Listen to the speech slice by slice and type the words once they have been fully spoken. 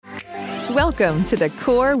Welcome to the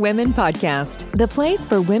Core Women Podcast, the place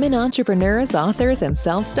for women entrepreneurs, authors, and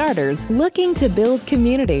self-starters looking to build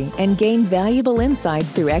community and gain valuable insights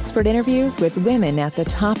through expert interviews with women at the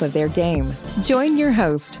top of their game. Join your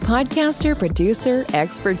host, podcaster, producer,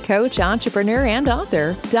 expert coach, entrepreneur, and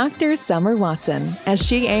author, Dr. Summer Watson, as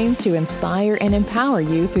she aims to inspire and empower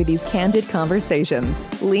you through these candid conversations.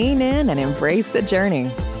 Lean in and embrace the journey.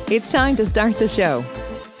 It's time to start the show.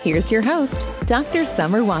 Here's your host, Dr.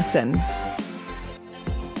 Summer Watson.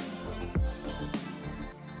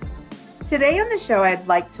 Today on the show, I'd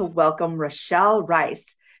like to welcome Rochelle Rice,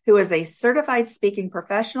 who is a certified speaking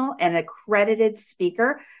professional and accredited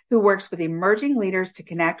speaker who works with emerging leaders to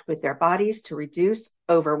connect with their bodies to reduce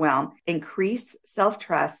overwhelm, increase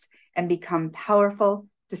self-trust, and become powerful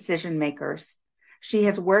decision makers. She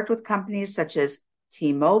has worked with companies such as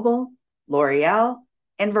T-Mobile, L'Oreal,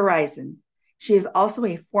 and Verizon. She is also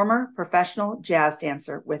a former professional jazz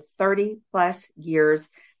dancer with 30 plus years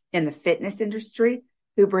in the fitness industry,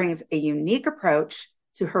 who brings a unique approach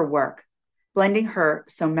to her work, blending her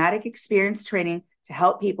somatic experience training to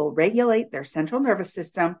help people regulate their central nervous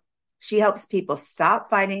system. She helps people stop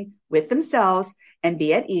fighting with themselves and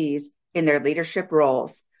be at ease in their leadership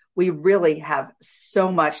roles. We really have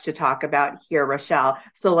so much to talk about here, Rochelle.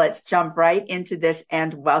 So let's jump right into this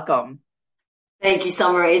and welcome. Thank you,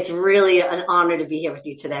 Summer. It's really an honor to be here with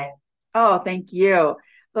you today. Oh, thank you.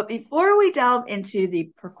 But before we delve into the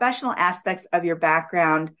professional aspects of your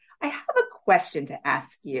background, I have a question to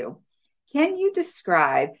ask you. Can you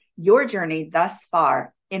describe your journey thus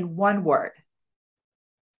far in one word?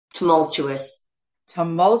 Tumultuous.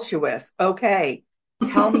 Tumultuous. Okay.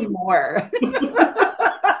 Tell me more.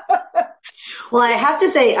 Well, I have to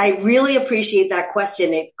say, I really appreciate that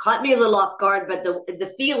question. It caught me a little off guard, but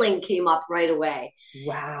the feeling came up right away.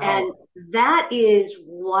 Wow. And that is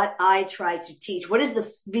what I try to teach. What is the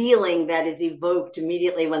feeling that is evoked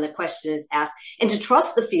immediately when the question is asked? And to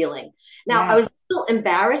trust the feeling. Now, I was a little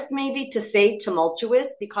embarrassed maybe to say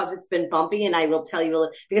tumultuous because it's been bumpy, and I will tell you,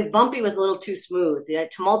 because bumpy was a little too smooth.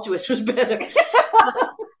 Tumultuous was better.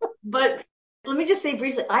 But let me just say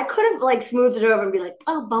briefly, I could have smoothed it over and be like,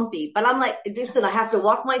 oh, bumpy. But I'm like, listen, I have to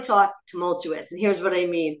walk my talk, tumultuous. And here's what I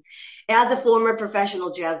mean. As a former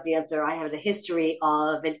professional jazz dancer, I had a history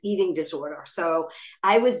of an eating disorder. So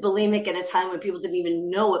I was bulimic at a time when people didn't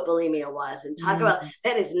even know what bulimia was. And talk about,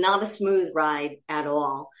 that is not a smooth ride at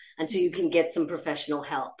all until you can get some professional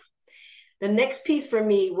help. The next piece for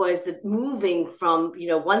me was the moving from,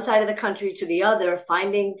 one side of the country to the other,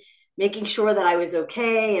 making sure that I was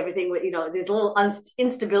okay, everything, there's a little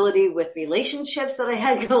instability with relationships that I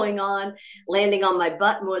had going on, landing on my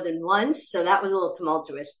butt more than once. So that was a little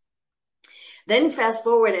tumultuous. Then fast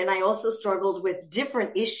forward, and I also struggled with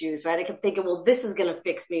different issues, right? I kept thinking, well, this is going to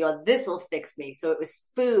fix me, or this will fix me. So it was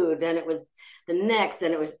food, then it was the next,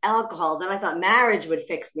 then it was alcohol. Then I thought marriage would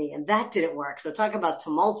fix me, and that didn't work. So talk about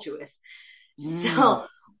tumultuous. So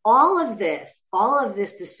all of this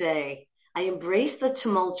to say, I embrace the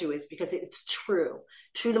tumultuous because it's true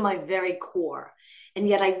to my very core. And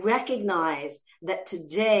yet I recognize that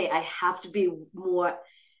today I have to be more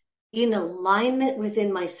in alignment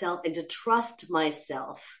within myself and to trust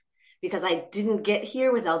myself, because I didn't get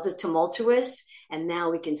here without the tumultuous, and now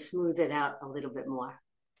we can smooth it out a little bit more.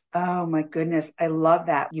 Oh my goodness. I love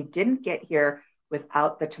that. You didn't get here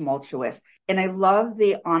without the tumultuous. And I love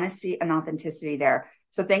the honesty and authenticity there.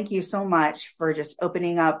 So thank you so much for just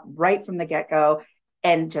opening up right from the get-go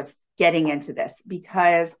and just getting into this,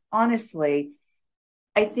 because honestly,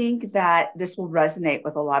 I think that this will resonate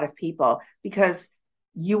with a lot of people because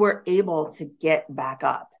you were able to get back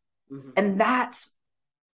up. Mm-hmm. And that's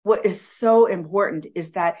what is so important,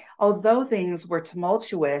 is that although things were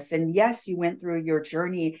tumultuous, and yes, you went through your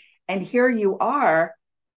journey and here you are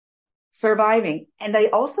surviving. And I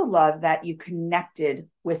also love that you connected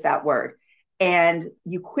with that word. And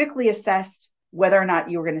you quickly assessed whether or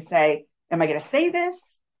not you were going to say, am I going to say this?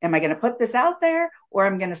 Am I going to put this out there? Or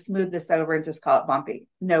I'm going to smooth this over and just call it bumpy?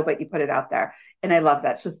 No, but you put it out there. And I love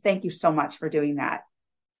that. So thank you so much for doing that.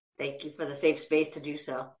 Thank you for the safe space to do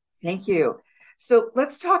so. Thank you. So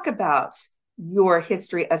let's talk about your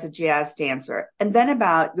history as a jazz dancer and then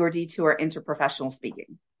about your detour into professional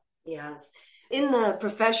speaking. Yes. In the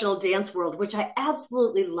professional dance world, which I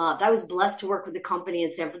absolutely loved. I was blessed to work with a company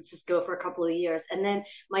in San Francisco for a couple of years. And then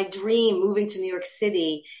my dream, moving to New York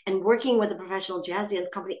City and working with a professional jazz dance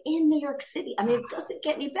company in New York City. I mean, it doesn't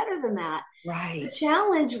get any better than that. Right. The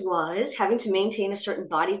challenge was having to maintain a certain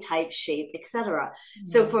body type, shape, etc.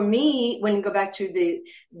 So for me, when you go back to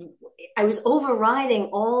I was overriding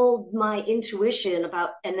all my intuition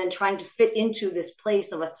about, and then trying to fit into this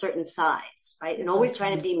place of a certain size, right? And always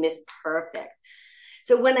trying to be Miss Perfect.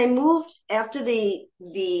 So when I moved after the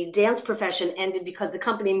dance profession ended because the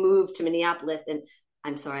company moved to Minneapolis, and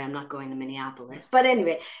I'm sorry, I'm not going to Minneapolis, but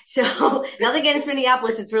anyway, so nothing against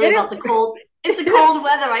Minneapolis. It's really about the cold. It's the cold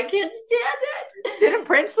weather. I can't stand it. Didn't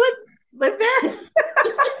Prince live there?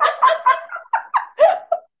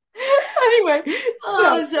 Anyway,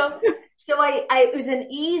 so I it was an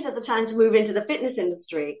ease at the time to move into the fitness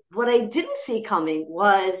industry. What I didn't see coming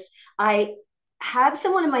was I had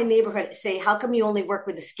someone in my neighborhood say, "How come you only work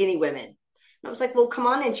with the skinny women?" And I was like, "Well, come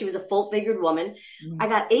on in." She was a full-figured woman. I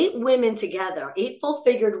got 8 women together, 8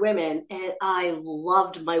 full-figured women, and I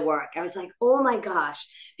loved my work. I was like, "Oh my gosh,"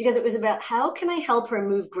 because it was about how can I help her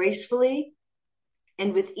move gracefully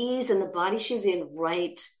and with ease in the body she's in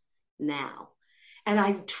right now. And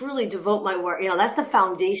I truly devote my work. That's the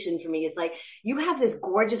foundation for me. It's like, you have this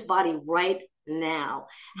gorgeous body right now.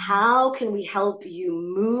 How can we help you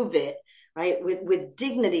move it, right? With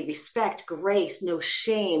dignity, respect, grace, no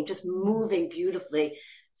shame, just moving beautifully.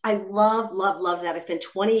 I love that. I spent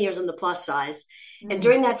 20 years on the plus size. And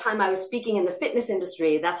during that time, I was speaking in the fitness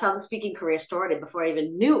industry. That's how the speaking career started before I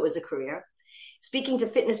even knew it was a career. Speaking to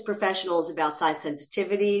fitness professionals about size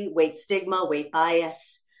sensitivity, weight stigma, weight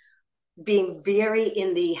bias, being very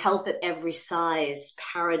in the health at every size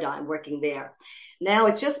paradigm, working there. Now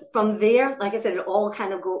it's just from there, like I said, it all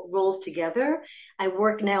kind of rolls together. I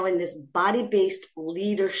work now in this body-based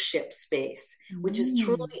leadership space, which is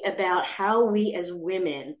truly about how we as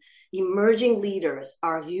women, emerging leaders,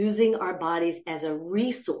 are using our bodies as a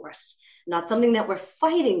resource, not something that we're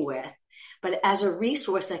fighting with, but as a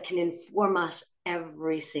resource that can inform us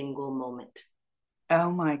every single moment.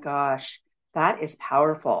 Oh my gosh, that is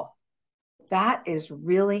powerful. That is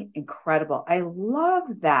really incredible. I love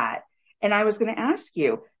that. And I was going to ask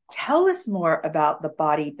you, tell us more about the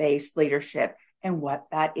body-based leadership and what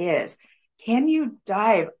that is. Can you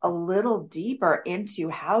dive a little deeper into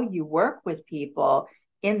how you work with people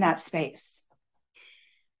in that space?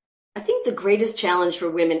 I think the greatest challenge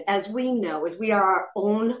for women, as we know, is we are our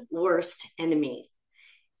own worst enemies.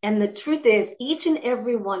 And the truth is, each and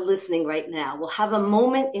every one listening right now will have a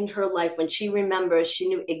moment in her life when she remembers she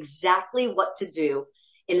knew exactly what to do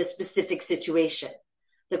in a specific situation.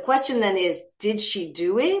 The question then is, did she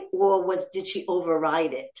do it, or did she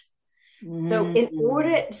override it?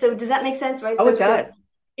 So does that make sense, right? Oh, it does. So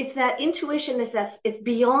it's that intuition, it's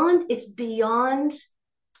beyond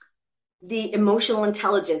the emotional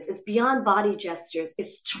intelligence. It's beyond body gestures.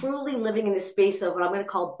 It's truly living in the space of what I'm going to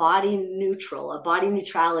call body neutral, a body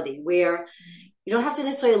neutrality, where you don't have to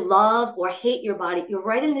necessarily love or hate your body. You're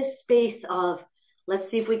right in this space of, let's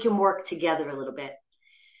see if we can work together a little bit.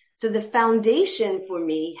 So the foundation for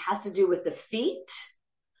me has to do with the feet,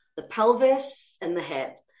 the pelvis, and the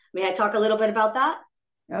head. May I talk a little bit about that?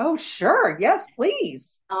 Oh, sure. Yes, please.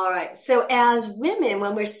 All right. So as women,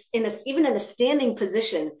 when we're even in a standing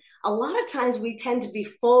position, a lot of times we tend to be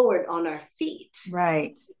forward on our feet.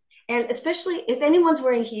 Right. And especially if anyone's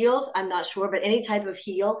wearing heels, I'm not sure, but any type of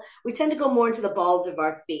heel, we tend to go more into the balls of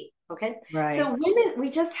our feet. Okay. Right. So women, we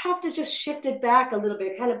just have to just shift it back a little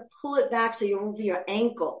bit, kind of pull it back so you're over your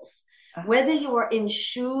ankles. Whether you are in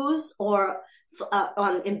shoes or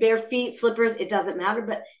in bare feet, slippers, it doesn't matter,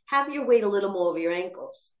 but have your weight a little more over your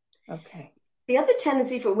ankles. Okay. The other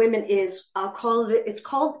tendency for women is, it's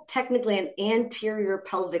called technically an anterior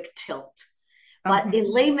pelvic tilt. But in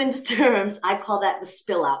layman's terms, I call that the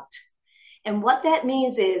spill out. And what that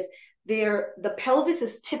means is the pelvis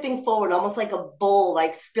is tipping forward, almost like a bowl,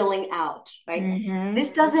 like spilling out, right? This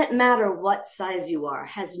doesn't matter what size you are. It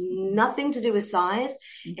has nothing to do with size.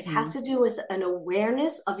 It has to do with an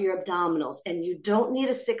awareness of your abdominals. And you don't need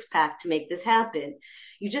a 6-pack to make this happen.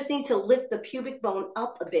 You just need to lift the pubic bone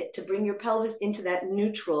up a bit to bring your pelvis into that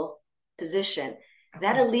neutral position.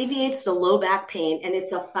 That alleviates the low back pain, and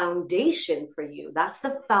it's a foundation for you. That's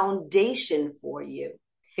the foundation for you.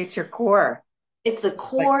 It's your core. It's the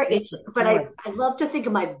core. But I love to think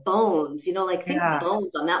of my bones, think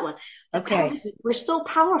bones on that one. The pelvis, we're so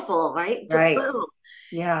powerful, right? Right. Boom.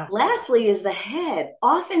 Yeah. Lastly is the head.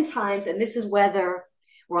 Oftentimes, and this is whether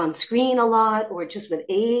we're on screen a lot or just with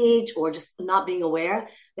age or just not being aware,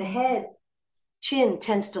 the head, chin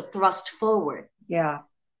tends to thrust forward. Yeah.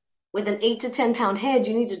 with an 8 to 10 pound head,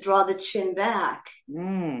 you need to draw the chin back.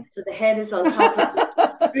 Mm. So the head is on top of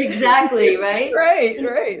it. Exactly, right? Right.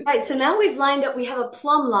 Right. So now we've lined up, we have a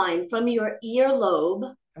plumb line from your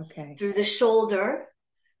earlobe Okay. through the shoulder,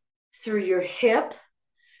 through your hip,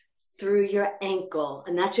 through your ankle.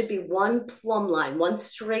 And that should be one plumb line, one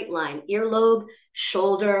straight line, earlobe,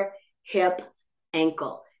 shoulder, hip,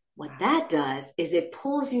 ankle. What that does is it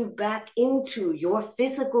pulls you back into your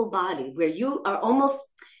physical body where you are almost,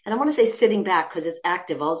 and I want to say sitting back because it's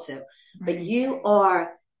active also, but you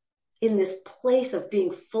are in this place of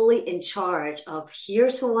being fully in charge of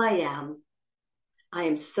here's who I am. I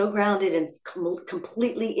am so grounded and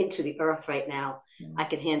completely into the earth right now. I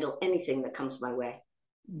can handle anything that comes my way.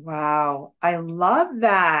 Wow. I love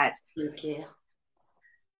that. Thank you.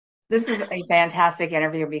 This is a fantastic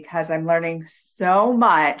interview because I'm learning so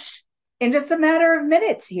much in just a matter of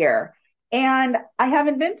minutes here. And I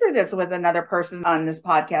haven't been through this with another person on this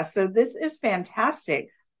podcast. So this is fantastic.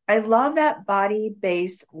 I love that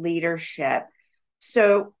body-based leadership.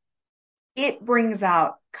 So it brings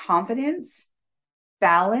out confidence,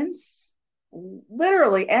 balance,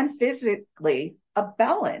 literally and physically, a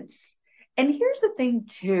balance. And here's the thing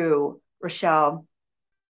too, Rochelle,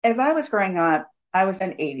 as I was growing up, I was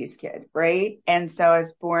an 80s kid, right? And so I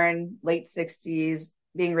was born late 60s,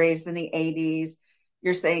 being raised in the 80s.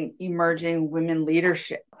 You're saying emerging women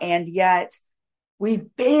leadership. And yet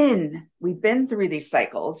we've been through these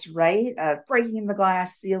cycles, right? Breaking the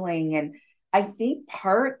glass ceiling. And I think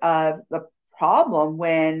part of the problem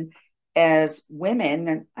when as women,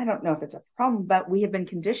 and I don't know if it's a problem, but we have been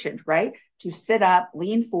conditioned, right? To sit up,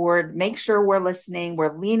 lean forward, make sure we're listening,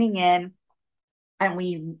 we're leaning in. And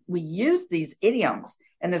we use these idioms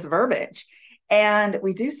and this verbiage. And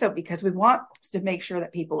we do so because we want to make sure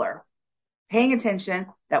that people are paying attention,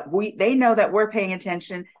 that they know that we're paying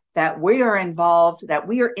attention, that we are involved, that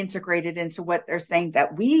we are integrated into what they're saying,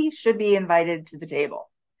 that we should be invited to the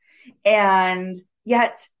table. And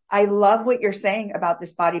yet I love what you're saying about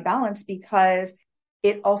this body balance because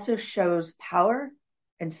it also shows power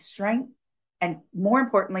and strength and more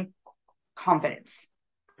importantly, confidence.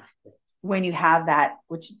 When you have that,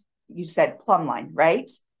 which you said plumb line,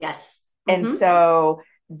 right? Yes. And so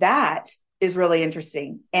that is really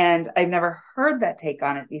interesting. And I've never heard that take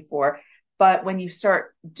on it before. But when you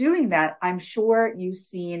start doing that, I'm sure you've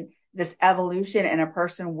seen this evolution in a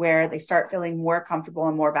person where they start feeling more comfortable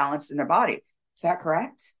and more balanced in their body. Is that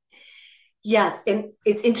correct? Yes. And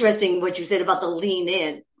it's interesting what you said about the lean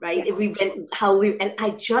in, right? Yeah. And I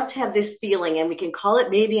just have this feeling, and we can call it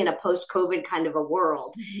maybe in a post-COVID kind of a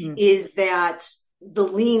world, is that the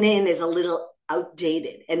lean in is a little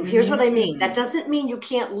outdated. And here's what I mean. That doesn't mean you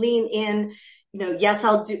can't lean in. Yes,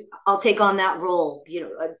 I'll take on that role.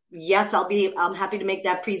 Yes, I'm happy to make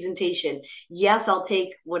that presentation. Yes, I'll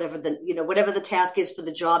take whatever the task is for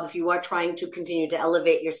the job if you are trying to continue to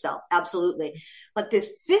elevate yourself. Absolutely. But this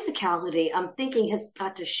physicality, I'm thinking, has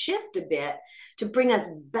got to shift a bit to bring us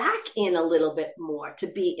back in a little bit more to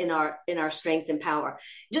be in our strength and power.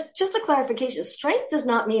 Just a clarification. Strength does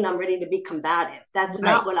not mean I'm ready to be combative. That's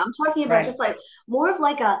not what I'm talking about. Just like more of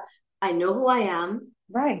like I know who I am.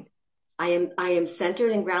 Right. I am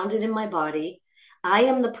centered and grounded in my body. I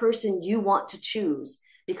am the person you want to choose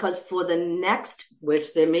because for the next,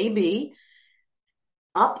 which there may be,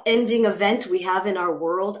 upending event we have in our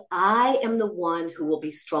world, I am the one who will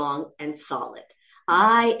be strong and solid.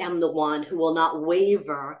 I am the one who will not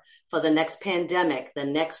waver for the next pandemic, the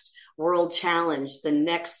next world challenge, the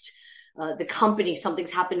next the company,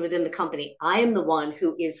 something's happened within the company. I am the one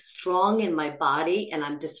who is strong in my body and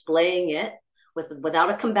I'm displaying it without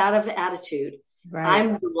a combative attitude. Right.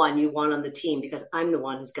 I'm the one you want on the team because I'm the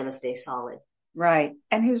one who's going to stay solid. Right.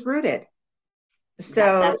 And who's rooted.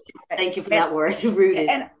 So thank you for that word, rooted.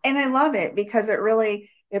 And I love it because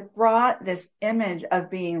it brought this image of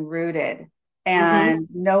being rooted and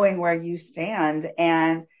knowing where you stand.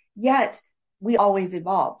 And yet we always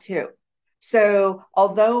evolve too. So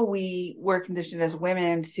although we were conditioned as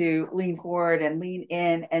women to lean forward and lean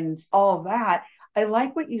in and all of that, I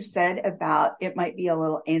like what you said about it might be a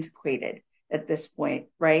little antiquated at this point,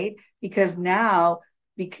 right? Because now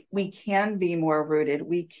we can be more rooted.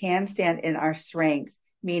 We can stand in our strength,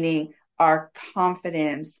 meaning our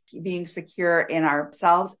confidence, being secure in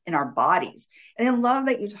ourselves, in our bodies. And I love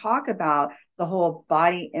that you talk about the whole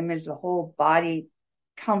body image, the whole body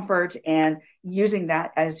comfort, and using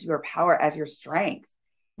that as your power, as your strength.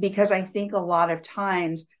 Because I think a lot of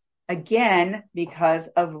times, again, because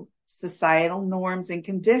of societal norms and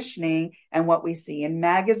conditioning and what we see in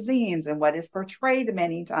magazines and what is portrayed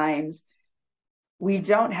many times, we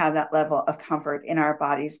don't have that level of comfort in our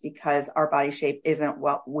bodies because our body shape isn't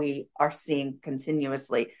what we are seeing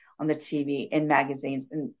continuously on the TV, in magazines,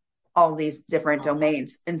 and all these different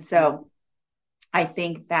domains. And so I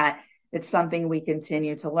think that it's something we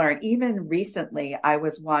continue to learn. Even recently, I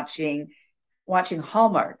was watching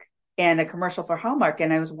Hallmark and a commercial for Hallmark,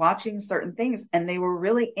 and I was watching certain things, and they were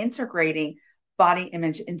really integrating body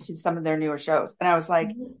image into some of their newer shows. And I was like,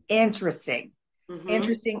 interesting.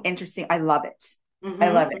 I love it.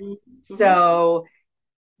 I love it. So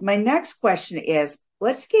my next question is,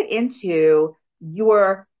 let's get into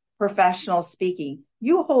your professional speaking.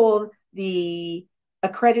 You hold the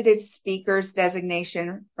Accredited Speakers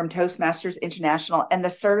designation from Toastmasters International and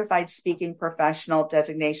the Certified Speaking Professional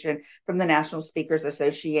designation from the National Speakers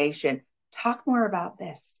Association. Talk more about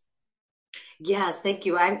this. Yes, thank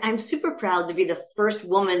you. I'm super proud to be the first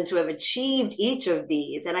woman to have achieved each of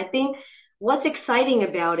these. And I think what's exciting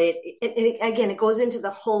about it, again, it goes into the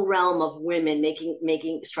whole realm of women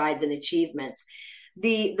making strides and achievements.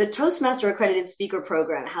 The Toastmaster Accredited Speaker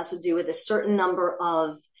Program has to do with a certain number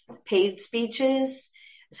of paid speeches,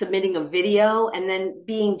 submitting a video, and then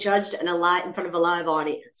being judged in front of a live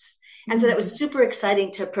audience. And so that was super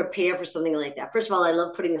exciting to prepare for something like that. First of all, I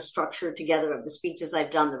love putting the structure together of the speeches I've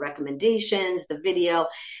done, the recommendations, the video,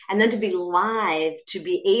 and then to be live, to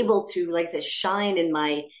be able to, like I said, shine in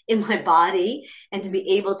my body, and to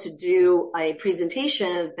be able to do a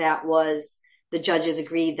presentation that was, the judges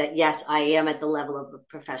agreed that, yes, I am at the level of a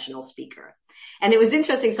professional speaker. And it was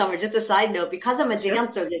interesting, Summer, just a side note, because I'm a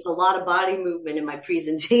dancer, there's a lot of body movement in my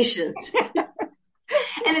presentations.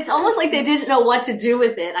 And it's almost like they didn't know what to do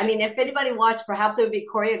with it. I mean, if anybody watched, perhaps it would be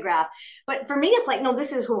choreographed. But for me, it's like, no,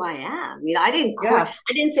 this is who I am. I mean, I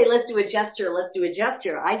didn't say, let's do a gesture.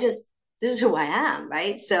 This is who I am,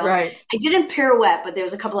 right? So I didn't pirouette, but there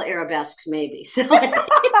was a couple of arabesques maybe. So I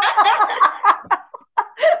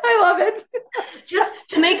love it. Just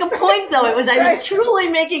to make a point, though, I was truly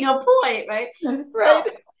making a point, right? So,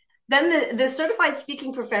 then the certified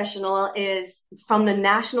speaking professional is from the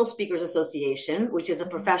National Speakers Association, which is a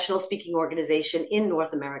professional speaking organization in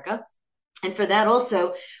North America. And for that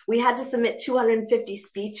also, we had to submit 250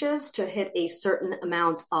 speeches to hit a certain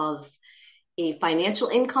amount of a financial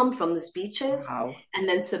income from the speeches, and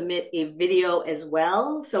then submit a video as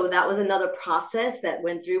well. So that was another process that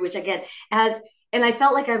went through, which again, and I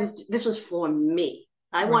felt like this was for me.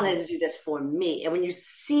 I wanted to do this for me. And when you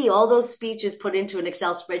see all those speeches put into an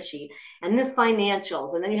Excel spreadsheet and the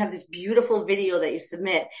financials, and then you have this beautiful video that you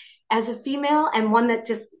submit as a female, and one that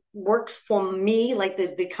just works for me, like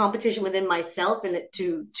the competition within myself and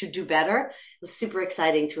to do better, it was super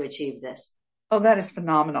exciting to achieve this. Oh, that is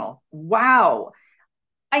phenomenal. Wow.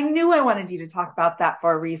 I knew I wanted you to talk about that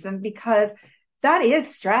for a reason, because that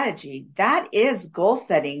is strategy. That is goal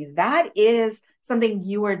setting. That is something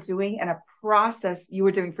you are doing and a process you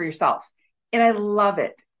were doing for yourself. And I love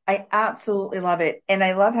it. I absolutely love it. And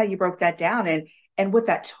I love how you broke that down and what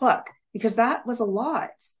that took, because that was a lot.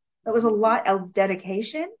 That was a lot of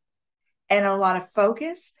dedication and a lot of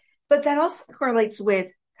focus, but that also correlates with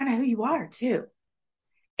kind of who you are too.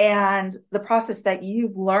 And the process that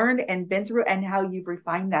you've learned and been through, and how you've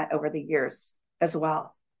refined that over the years as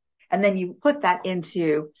well. And then you put that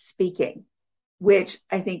into speaking, which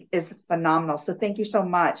I think is phenomenal. So thank you so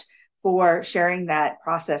much for sharing that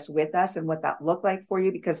process with us and what that looked like for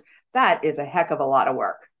you, because that is a heck of a lot of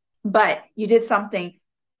work. But you did something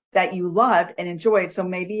that you loved and enjoyed, so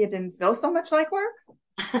maybe it didn't feel so much like work.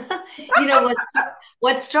 You know,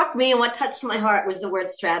 what struck me and what touched my heart was the word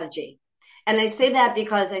strategy. And I say that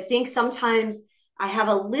because I think sometimes I have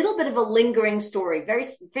a little bit of a lingering story, very,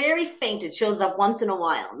 very faint. It shows up once in a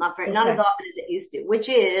while, not as often as it used to, which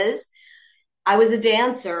is, I was a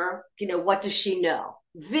dancer. You know, what does she know?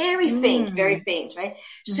 Very faint, right?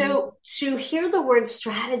 So to hear the word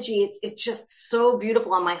strategy, it's just so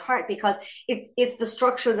beautiful on my heart, because it's the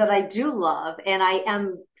structure that I do love, and I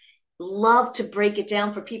love to break it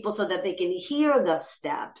down for people so that they can hear the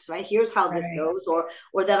steps, right? Here's how this goes,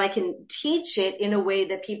 or that I can teach it in a way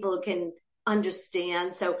that people can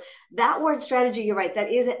understand. So that word strategy, you're right,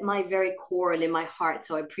 that is at my very core and in my heart.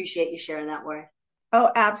 So I appreciate you sharing that word. Oh,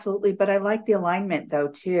 absolutely. But I like the alignment though,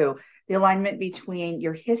 too. The alignment between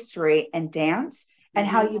your history and dance and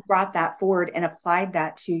how you brought that forward and applied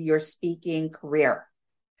that to your speaking career.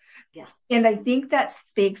 Yes. And I think that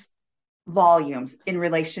speaks volumes in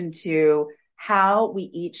relation to how we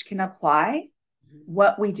each can apply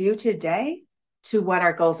what we do today to what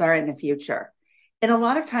our goals are in the future. And a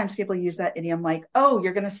lot of times people use that idiom like, oh,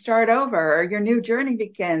 you're going to start over, or your new journey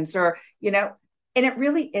begins, or, you know, and it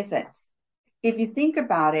really isn't. If you think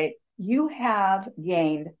about it, you have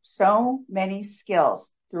gained so many skills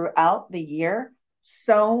throughout the year,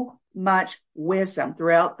 so much wisdom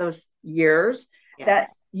throughout those years that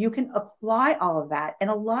Yes. you can apply all of that. And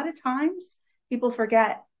a lot of times people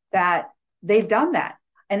forget that they've done that.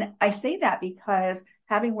 And I say that because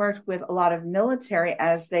having worked with a lot of military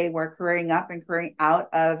as they were careering up and careering out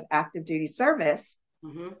of active duty service,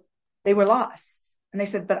 Mm-hmm. they were lost. And they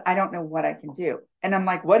said, but I don't know what I can do. And I'm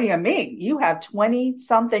like, what do you mean? You have 20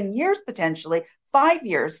 something years, potentially 5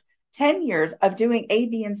 years, 10 years of doing A,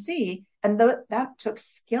 B, and C. And that took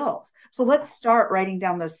skills. So let's start writing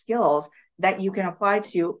down those skills that you can apply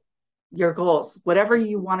to your goals, whatever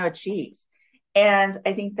you want to achieve. And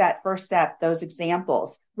I think that first step, those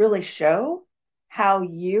examples really show how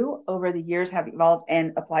you over the years have evolved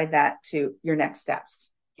and applied that to your next steps.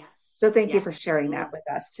 Yes. So thank you Yes. for sharing that with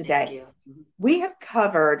us today. Thank you. We have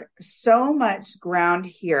covered so much ground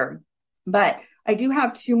here, but I do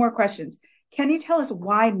have two more questions. Can you tell us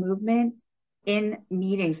why movement in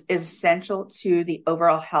meetings is essential to the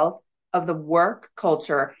overall health of the work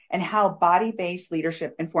culture and how body-based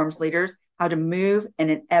leadership informs leaders how to move in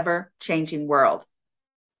an ever-changing world?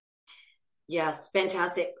 Yes,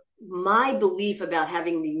 fantastic. My belief about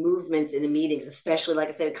having the movements in the meetings, especially, like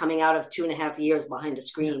I said, coming out of 2.5 years behind a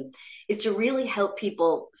screen, is to really help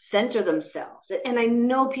people center themselves. And I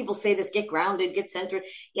know people say this, get grounded, get centered.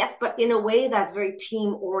 Yes, but in a way that's very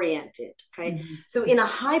team oriented. Okay. Mm-hmm. So in a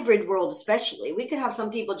hybrid world, especially, we could have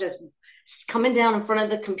some people just coming down in front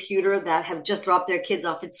of the computer that have just dropped their kids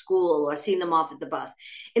off at school or seen them off at the bus.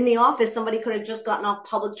 In the office, somebody could have just gotten off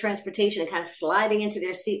public transportation and kind of sliding into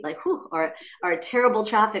their seat like, whew, or terrible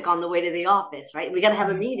traffic on the way to the office, right? We got to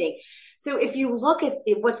have a meeting. So if you look at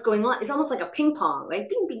what's going on, it's almost like a ping pong, right?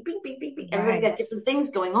 Bing, bing, bing, bing, bing, bing. Everybody's got different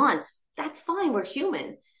things going on. That's fine. We're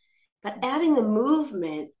human. But adding the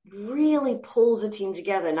movement really pulls a team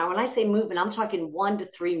together. Now, when I say movement, I'm talking 1 to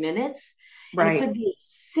 3 minutes. And it could be as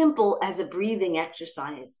simple as a breathing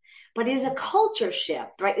exercise, but it's a culture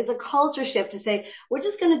shift, right? It's a culture shift to say, we're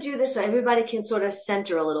just going to do this so everybody can sort of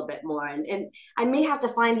center a little bit more. And I may have to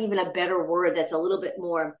find even a better word that's a little bit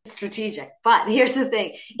more strategic. But here's the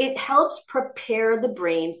thing. It helps prepare the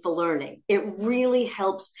brain for learning. It really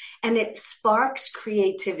helps. And it sparks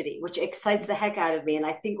creativity, which excites the heck out of me. And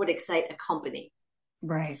I think would excite a company.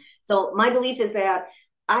 Right. So my belief is that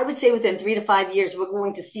I would say within 3 to 5 years, we're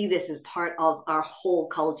going to see this as part of our whole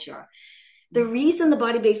culture. The reason the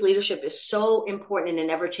body-based leadership is so important in an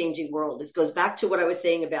ever-changing world is goes back to what I was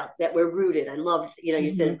saying about that we're rooted. I loved, you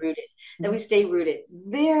said rooted, that we stay rooted.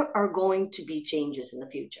 There are going to be changes in the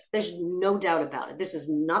future. There's no doubt about it. This is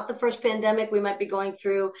not the first pandemic we might be going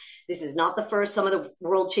through. This is not the first, some of the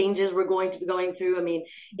world changes we're going to be going through. I mean,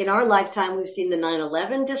 in our lifetime, we've seen the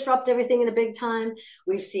 9/11 disrupt everything in a big time.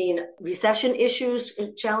 We've seen recession issues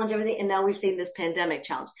challenge everything. And now we've seen this pandemic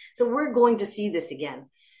challenge. So we're going to see this again.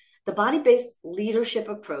 The body-based leadership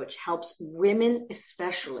approach helps women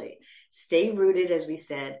especially stay rooted, as we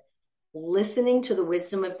said, listening to the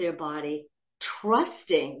wisdom of their body,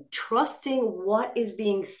 trusting what is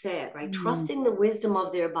being said, right? Trusting the wisdom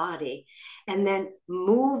of their body, and then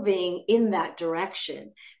moving in that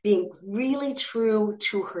direction, being really true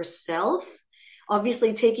to herself,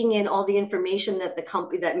 obviously taking in all the information that the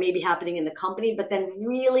company that may be happening in the company, but then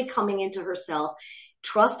really coming into herself,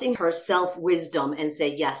 trusting her self-wisdom and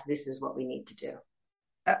say, yes, this is what we need to do.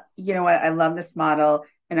 You know what? I love this model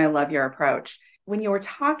and I love your approach. When you were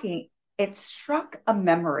talking, it struck a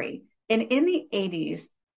memory. And in the 80s,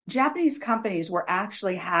 Japanese companies were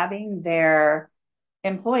actually having their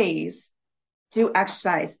employees do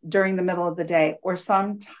exercise during the middle of the day or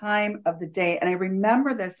some time of the day. And I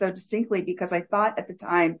remember this so distinctly because I thought at the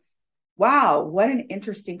time, wow, what an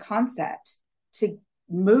interesting concept to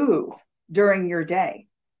move during your day,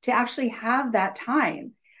 to actually have that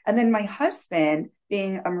time. And then my husband,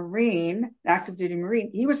 being a Marine, active duty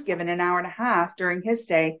Marine, he was given an hour and a half during his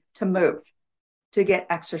day to move, to get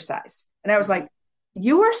exercise. And I was like,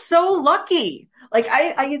 you are so lucky. Like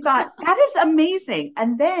I thought that is amazing.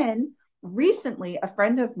 And then recently a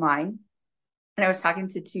friend of mine, and I was talking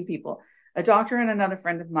to two people, a doctor and another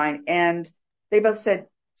friend of mine, and they both said,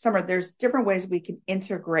 Summer, there's different ways we can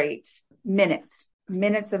integrate minutes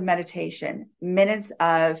of meditation, minutes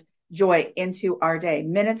of joy into our day,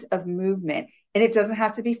 minutes of movement. And it doesn't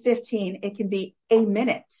have to be 15. It can be a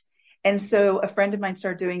minute. And so a friend of mine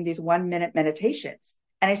started doing these 1-minute meditations.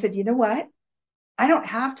 And I said, you know what? I don't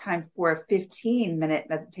have time for a 15-minute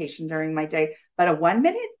meditation during my day, but a 1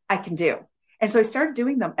 minute I can do. And so I started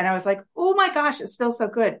doing them. And I was like, oh my gosh, it feels so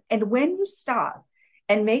good. And when you stop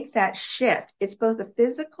and make that shift, it's both a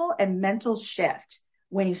physical and mental shift.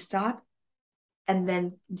 When you stop and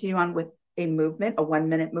then continue on with a movement, a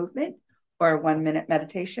 1-minute movement or a 1-minute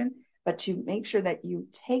meditation, but to make sure that you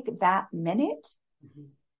take that minute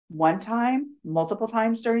one time, multiple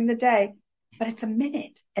times during the day, but it's a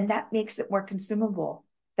minute, and that makes it more consumable.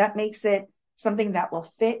 That makes it something that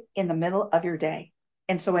will fit in the middle of your day.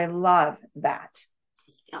 And so I love that.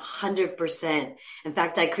 100%. In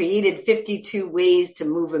fact, I created 52 ways to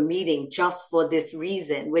move a meeting just for this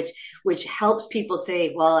reason, which helps people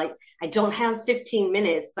say, well, I don't have 15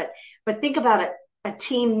 minutes, but think about it. A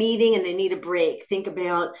team meeting and they need a break. Think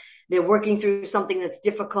about they're working through something that's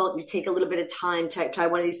difficult. You take a little bit of time to try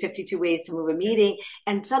one of these 52 ways to move a meeting.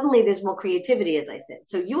 And suddenly there's more creativity, as I said.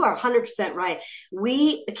 So you are 100% right.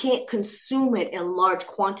 We can't consume it in large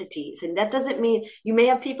quantities. And that doesn't mean you may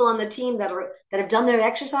have people on the team that have done their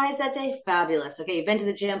exercise that day. Fabulous. Okay. You've been to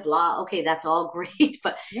the gym, blah. Okay. That's all great.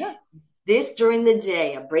 But yeah. This during the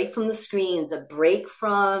day, a break from the screens, a break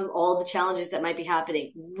from all the challenges that might be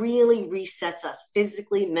happening, really resets us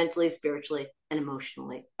physically, mentally, spiritually, and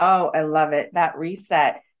emotionally. Oh, I love it. That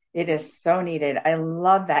reset. It is so needed. I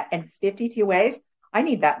love that. And 52 ways. I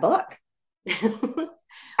need that book.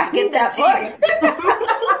 I need that book.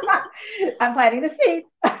 I'm planting the seed.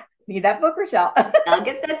 Need that book, Rochelle. I'll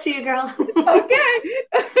get that to you, girl.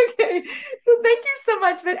 Okay. So thank you so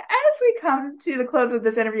much. But as we come to the close of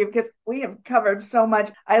this interview, because we have covered so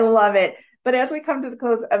much, I love it. But as we come to the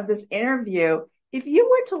close of this interview, if you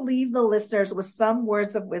were to leave the listeners with some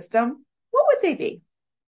words of wisdom, what would they be?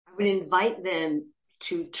 I would invite them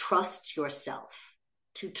to trust yourself,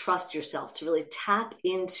 to really tap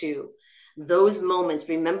into those moments.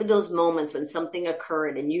 Remember those moments when something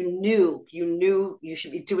occurred and you knew you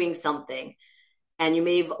should be doing something and you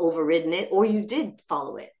may have overridden it or you did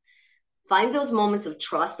follow it. Find those moments of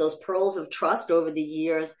trust, those pearls of trust over the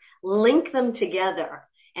years, link them together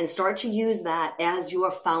and start to use that as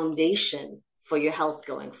your foundation for your health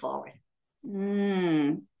going forward.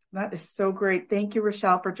 That is so great. Thank you,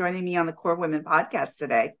 Rochelle, for joining me on the Core Women podcast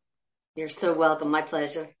today. You're so welcome. My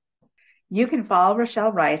pleasure. You can follow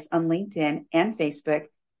Rochelle Rice on LinkedIn and Facebook,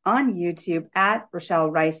 on YouTube at Rochelle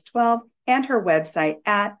Rice 12, and her website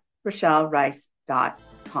at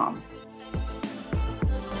rochellerice.com.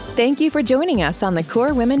 Thank you for joining us on the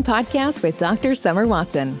Core Women podcast with Dr. Summer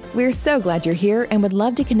Watson. We're so glad you're here and would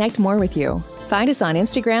love to connect more with you. Find us on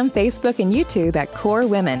Instagram, Facebook, and YouTube at Core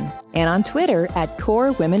Women, and on Twitter at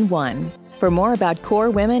Core Women 1. For more about Core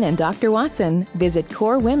Women and Dr. Watson, visit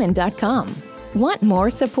corewomen.com. Want more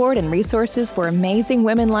support and resources for amazing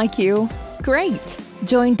women like you? Great!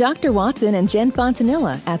 Join Dr. Watson and Jen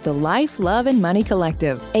Fontanilla at the Life, Love, and Money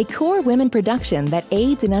Collective, a Core Women production that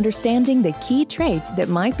aids in understanding the key traits that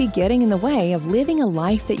might be getting in the way of living a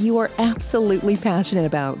life that you are absolutely passionate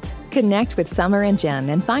about. Connect with Summer and Jen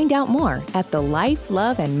and find out more at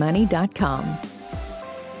thelifeloveandmoney.com.